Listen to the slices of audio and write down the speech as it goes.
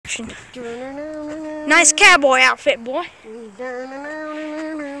option. Nice cowboy outfit, boy. Run!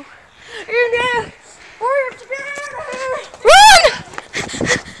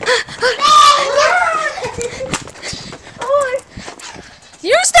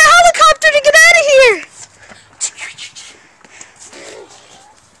 Use the helicopter to get out of here!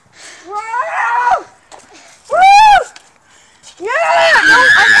 Woo! Woo! Yeah! No,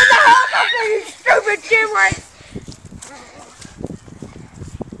 I'm in the helicopter, you stupid dimwit!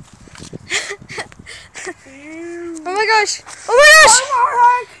 Oh my gosh! Oh my gosh!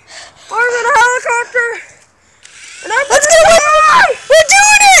 I'm in a helicopter! And I'm Let's get away! We're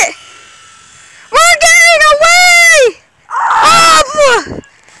doing it! We're getting away! Oh!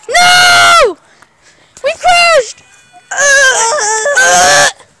 No! We crashed!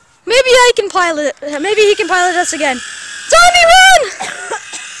 Maybe I can pilot. Maybe he can pilot us again. Zombie, run!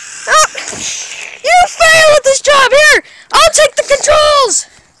 Oh, you fail at this job. Here, I'll take the controls.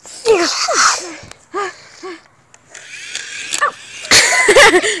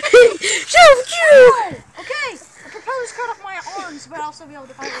 So cute. Okay, the propeller's cut off my arms, but I'll also be able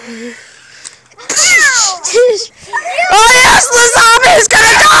to pilot it. Oh yes, the zombie is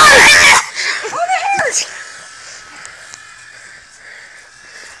gonna die!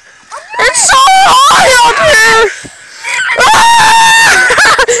 It's so hot up here!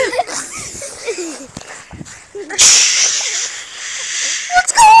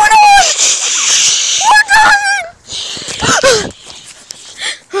 What's going on? We're dying!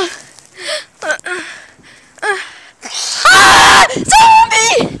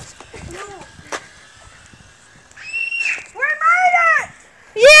 Zombie! We made it!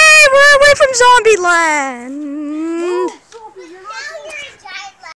 Yay, we're away from zombieland!